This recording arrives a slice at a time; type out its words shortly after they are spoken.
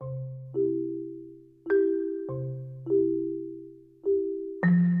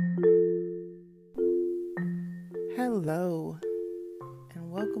Hello,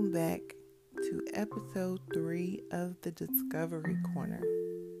 and welcome back to episode 3 of the Discovery Corner.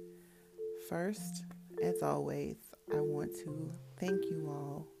 First, as always, I want to thank you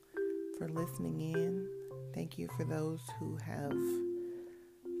all for listening in. Thank you for those who have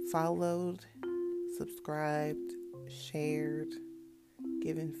followed, subscribed, shared,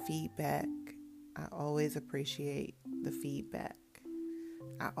 given feedback. I always appreciate the feedback.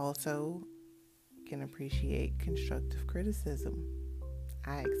 I also can appreciate constructive criticism.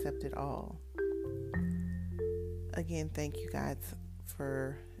 I accept it all. Again, thank you guys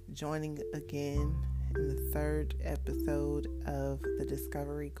for joining again in the third episode of the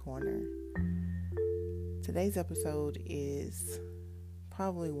Discovery Corner. Today's episode is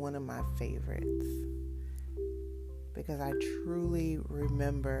probably one of my favorites because I truly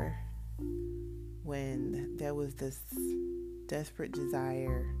remember when there was this desperate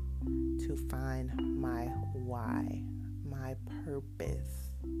desire to find my why, my purpose.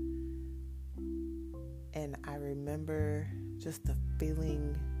 And I remember just the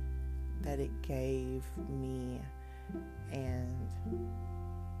feeling that it gave me and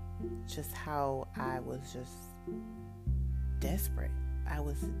just how I was just desperate. I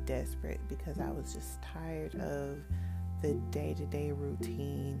was desperate because I was just tired of the day-to-day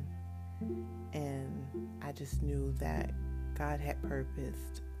routine, and I just knew that God had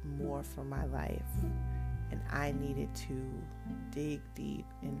purposed more for my life, and I needed to dig deep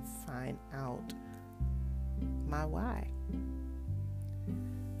and find out my why.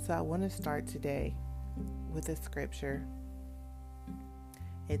 So I want to start today with a scripture.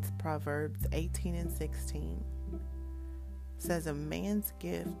 It's Proverbs 18:16. It says, "A man's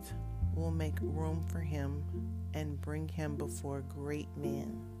gift will make room for him and bring him before great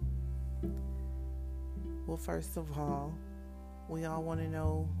men." Well, first of all, we all want to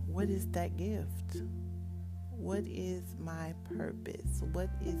know, what is that gift? What is my purpose? What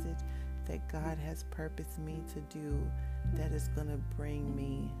is it that God has purposed me to do that is going to bring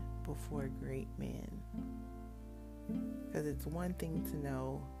me before great men? Because it's one thing to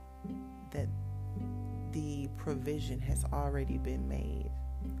know that the provision has already been made,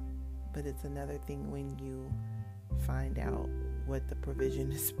 but it's another thing when you find out what the provision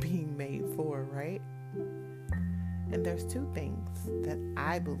is being made for, right? And there's two things that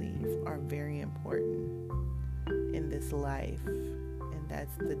I believe are very important in this life, and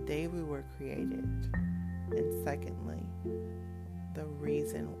that's the day we were created, and secondly, the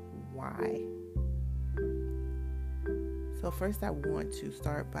reason why. So first, I want to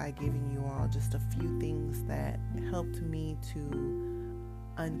start by giving you all just a few things that helped me to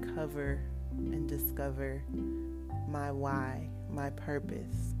uncover and discover my why, my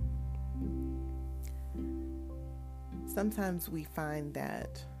purpose. Sometimes we find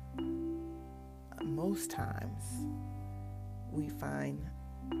that, most times, we find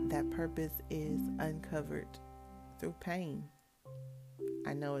that purpose is uncovered through pain.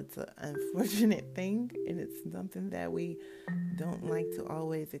 I know it's an unfortunate thing, and it's something that we don't like to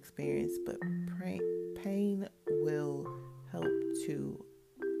always experience, but pain will help to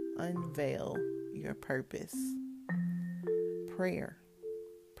unveil your purpose. Prayer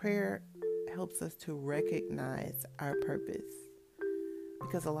helps us to recognize our purpose,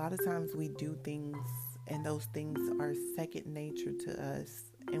 because a lot of times we do things and those things are second nature to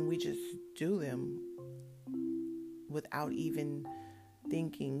us, and we just do them without even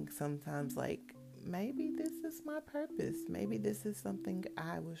thinking sometimes, like, maybe this is my purpose, maybe this is something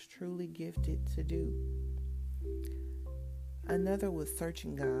I was truly gifted to do. Another was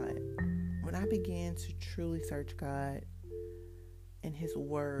searching God. When I began to truly search God and His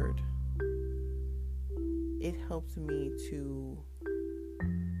Word, it helped me to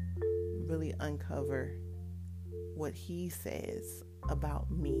really uncover what He says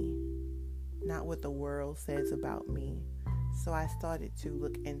about me, not what the world says about me. So I started to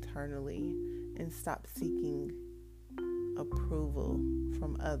look internally and stop seeking approval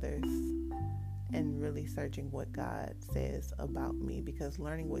from others and really searching what God says about me, because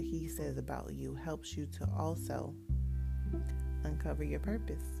learning what He says about you helps you to also uncover your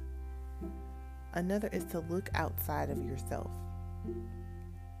purpose. Another is to look outside of yourself.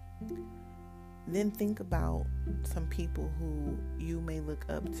 Then think about some people who you may look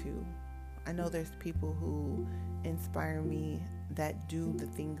up to. I know there's people who inspire me that do the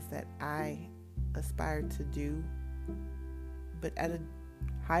things that I aspire to do, but at a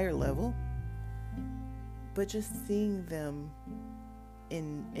higher level. But just seeing them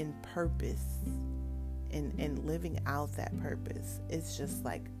in purpose and living out that purpose, it's just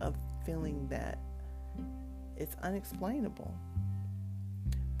like a feeling that it's unexplainable.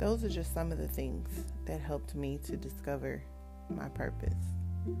 those are just some of the things that helped me to discover my purpose.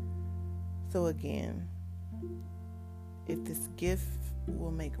 So again, if this gift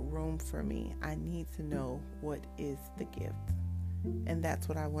will make room for me, I need to know what is the gift. And that's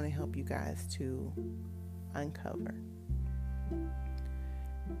what I want to help you guys to uncover.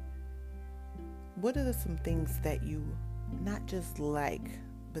 What are some things that you not just like,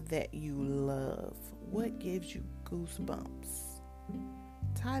 but that you love? What gives you goosebumps?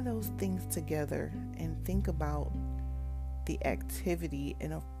 Tie those things together and think about the activity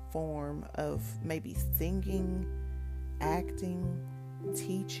in a form of maybe singing, acting,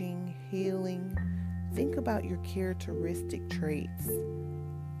 teaching, healing. Think about your characteristic traits.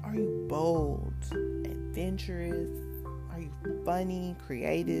 Are you bold, adventurous? Are you funny,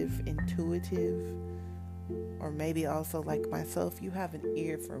 creative, intuitive? Or maybe also like myself, you have an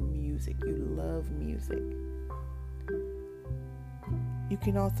ear for music. You love music. You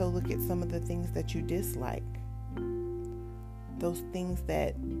can also look at some of the things that you dislike. Those things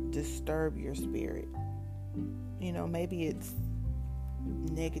that disturb your spirit. Maybe it's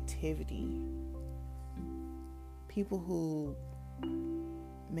negativity. People who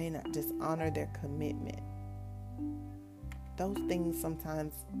may not dishonor their commitment. Those things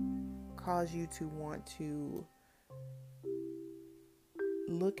sometimes cause you to want to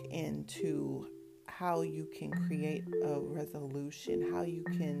look into how you can create a resolution, how you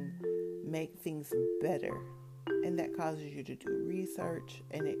can make things better. And that causes you to do research,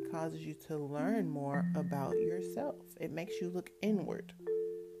 and it causes you to learn more about yourself. It makes you look inward.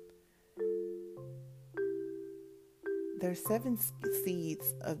 There's 7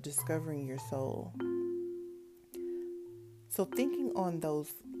 seeds of discovering your soul. So thinking on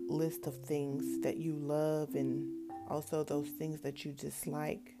those list of things that you love and also those things that you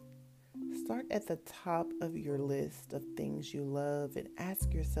dislike, start at the top of your list of things you love and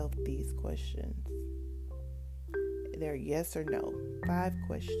ask yourself these questions. They're yes or no. 5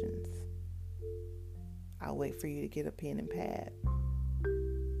 questions. I'll wait for you to get a pen and pad.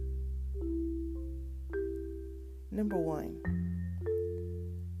 Number 1.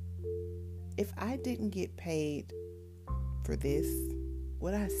 If I didn't get paid for this,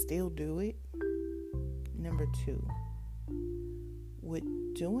 would I still do it? Number 2.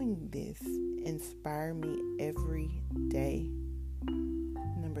 Would doing this inspire me every day?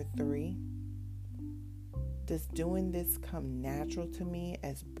 Number 3. Does doing this come natural to me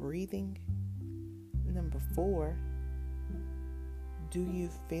as breathing? Number 4. Do you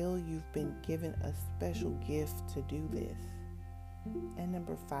feel you've been given a special gift to do this? And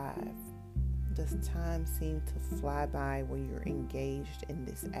number 5. Does time seem to fly by when you're engaged in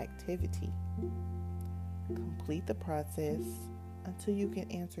this activity? Complete the process until you can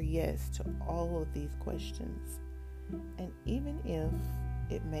answer yes to all of these questions. And even if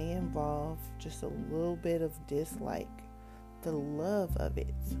it may involve just a little bit of dislike, the love of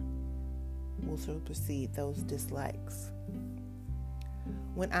it will supersede those dislikes.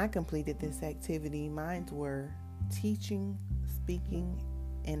 When I completed this activity, mine were teaching, speaking,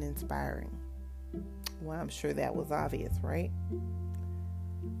 and inspiring. Well, I'm sure that was obvious, right?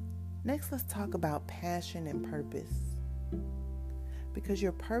 Next, let's talk about passion and purpose. Because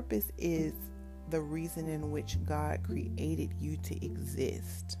your purpose is the reason in which God created you to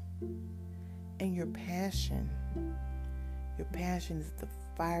exist. And your passion is the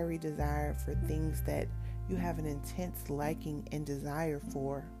fiery desire for things that you have an intense liking and desire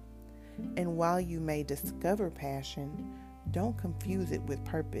for. And while you may discover passion, don't confuse it with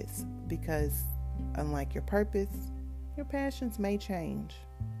purpose, because unlike your purpose, your passions may change.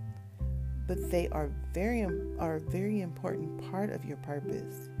 But they are a very important part of your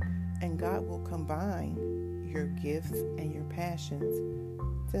purpose. And God will combine your gifts and your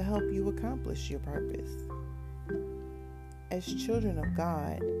passions to help you accomplish your purpose. As children of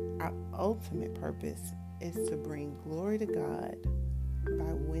God, our ultimate purpose is to bring glory to God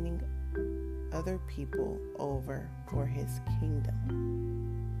by winning other people over for His kingdom.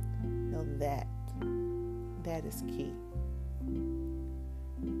 Now that is key.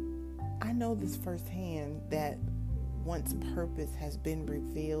 I know this firsthand that once purpose has been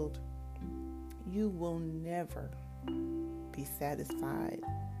revealed, you will never be satisfied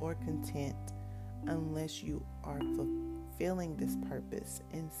or content unless you are fulfilling this purpose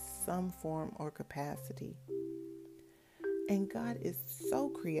in some form or capacity. And God is so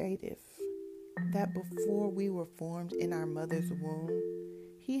creative that before we were formed in our mother's womb,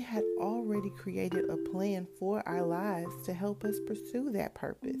 He had already created a plan for our lives to help us pursue that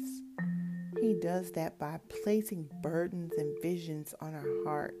purpose. He does that by placing burdens and visions on our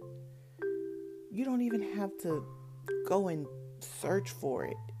heart. You don't even have to go and search for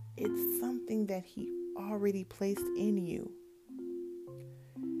it. It's something that He already placed in you.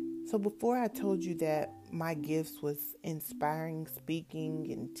 So before I told you that my gifts was inspiring,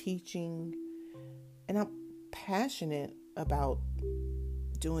 speaking, and teaching, and I'm passionate about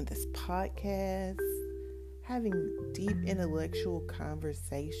doing this podcast, having deep intellectual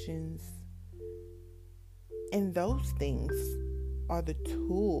conversations, and those things are the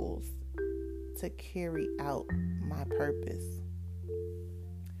tools to carry out my purpose.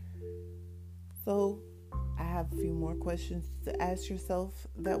 So I have a few more questions to ask yourself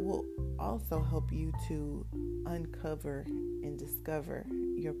that will also help you to uncover and discover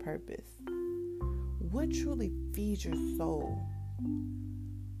your purpose. What truly feeds your soul?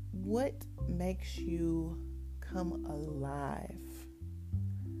 What makes you come alive?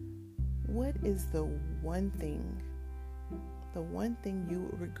 What is the one thing you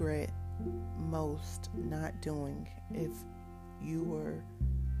would regret most not doing if you were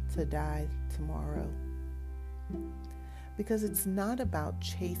to die tomorrow? Because it's not about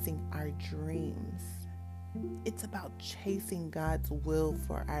chasing our dreams. It's about chasing God's will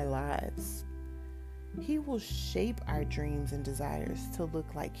for our lives. He will shape our dreams and desires to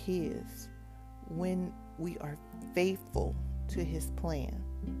look like His when we are faithful to His plan.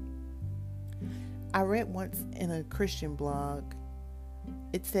 I read once in a Christian blog,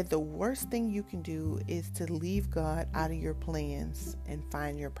 it said the worst thing you can do is to leave God out of your plans and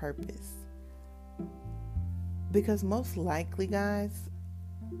find your purpose. Because most likely, guys,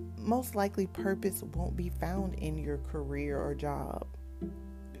 purpose won't be found in your career or job.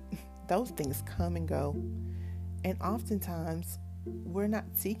 Those things come and go. And oftentimes, we're not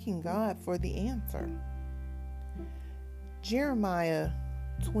seeking God for the answer. Jeremiah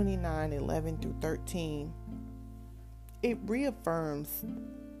 29:11-13, it reaffirms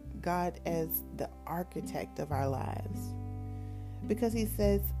God as the architect of our lives. Because He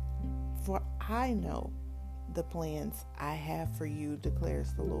says, "For I know the plans I have for you,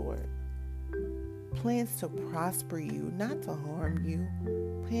 declares the Lord. Plans to prosper you, not to harm you.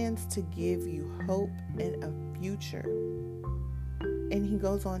 Plans to give you hope and a future." And He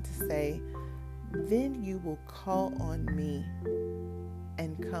goes on to say, "Then you will call on me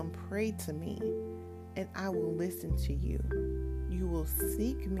and come pray to me, and I will listen to you. You will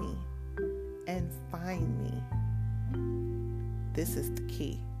seek me and find me." This is the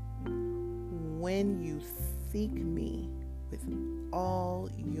key. When you seek me with all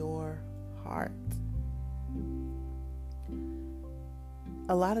your heart.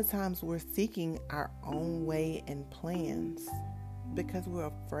 A lot of times we're seeking our own way and plans because we're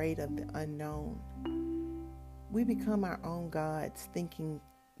afraid of the unknown. We become our own gods, thinking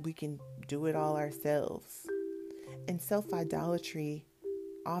we can do it all ourselves. And self-idolatry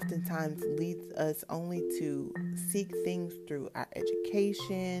oftentimes leads us only to seek things through our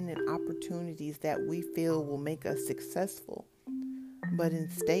education and opportunities that we feel will make us successful. But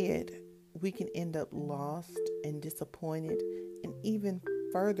instead, we can end up lost and disappointed and even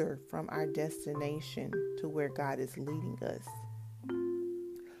further from our destination to where God is leading us.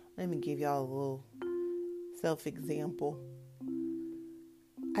 Let me give y'all a little self-example.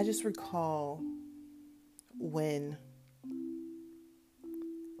 I just recall when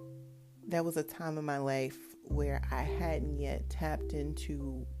there was a time in my life where I hadn't yet tapped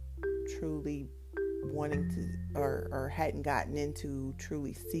into truly wanting to, or hadn't gotten into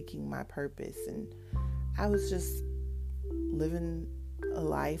truly seeking my purpose. And I was just living a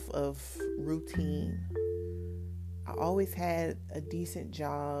life of routine. I always had a decent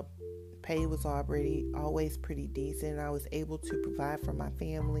job. Pay was always pretty decent. I was able to provide for my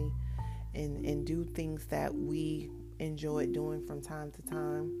family and do things that we enjoyed doing from time to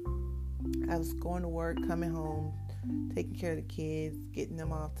time. I was going to work, coming home, taking care of the kids, getting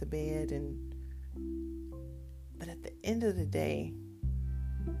them off to bed, but at the end of the day,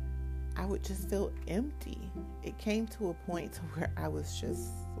 I would just feel empty. It came to a point to where I was just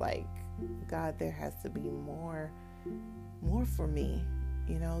like, God, there has to be more for me.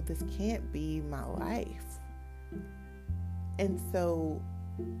 You know, this can't be my life. And so,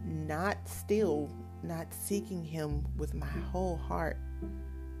 not seeking Him with my whole heart,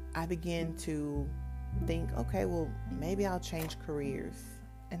 I began to think, okay, well, maybe I'll change careers.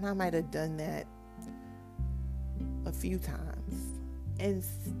 And I might have done that a few times. And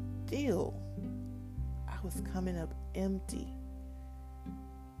still, I was coming up empty.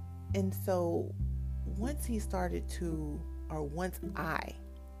 And so, once I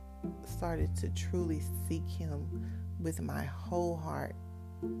started to truly seek Him with my whole heart,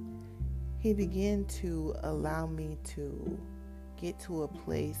 He began to allow me to get to a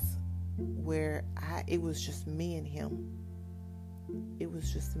place where it was just me and Him. It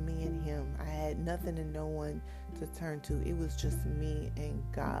was just me and him. I had nothing and no one to turn to. It was just me and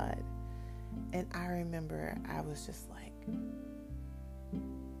God. And I remember I was just like,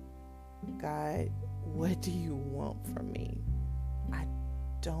 God, what do you want from me? I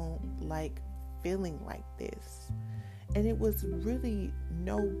don't like feeling like this. And it was really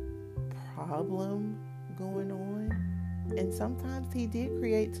no problem going on. And sometimes he did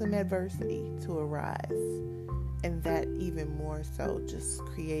create some adversity to arise. And that even more so just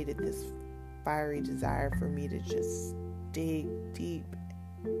created this fiery desire for me to just dig deep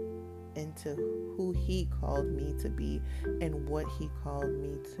into who he called me to be and what he called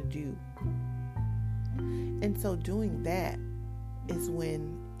me to do. And so doing that is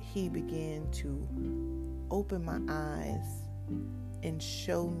when he began to open my eyes and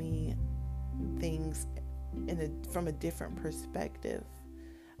show me things from a different perspective.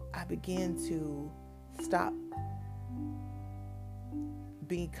 I began to stop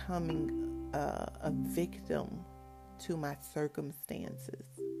becoming a victim to my circumstances.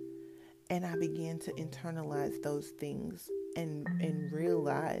 And I began to internalize those things and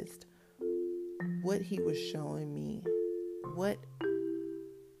realized what he was showing me,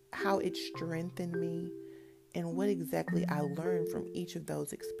 how it strengthened me, and what exactly I learned from each of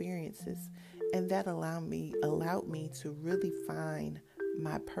those experiences. And that allowed me to really find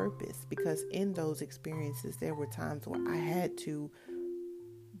my purpose, because in those experiences there were times where I had to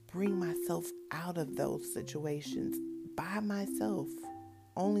bring myself out of those situations by myself,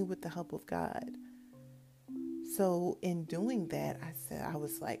 only with the help of God. So in doing that, I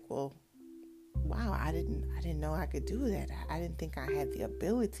was like, well, wow, I didn't know I could do that. I didn't think I had the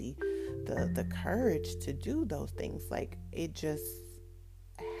ability, the courage to do those things. Like, it just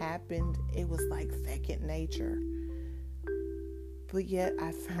happened. It was like second nature. But yet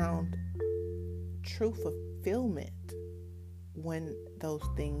I found true fulfillment when those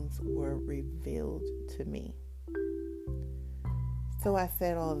things were revealed to me. So I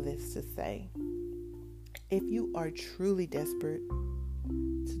said all this to say, if you are truly desperate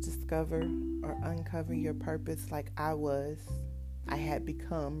to discover or uncover your purpose like I had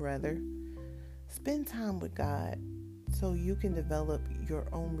become, spend time with God so you can develop your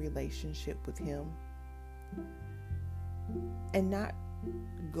own relationship with him and not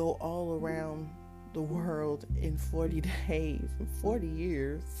go all around the world in 40 days and 40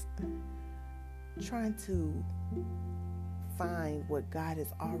 years trying to find what God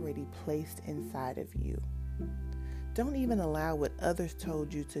has already placed inside of you. Don't even allow what others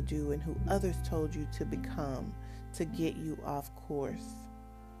told you to do and who others told you to become to get you off course.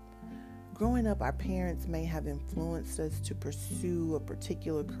 Growing up, our parents may have influenced us to pursue a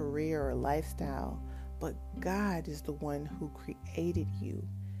particular career or lifestyle, but God is the one who created you,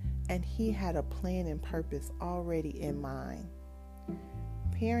 and he had a plan and purpose already in mind.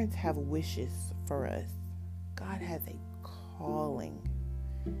 Parents have wishes for us. God has a calling,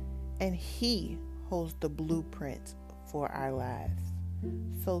 and he holds the blueprint for our lives.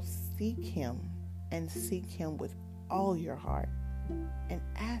 So seek him, and seek him with all your heart, and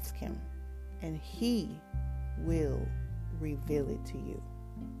ask him, and he will reveal it to you.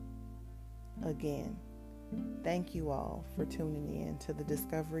 Again, thank you all for tuning in to the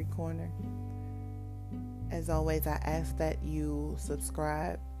Discovery Corner. As always, I ask that you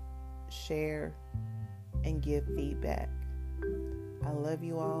subscribe, share, and give feedback. I love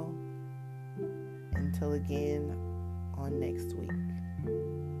you all. Until again on next week.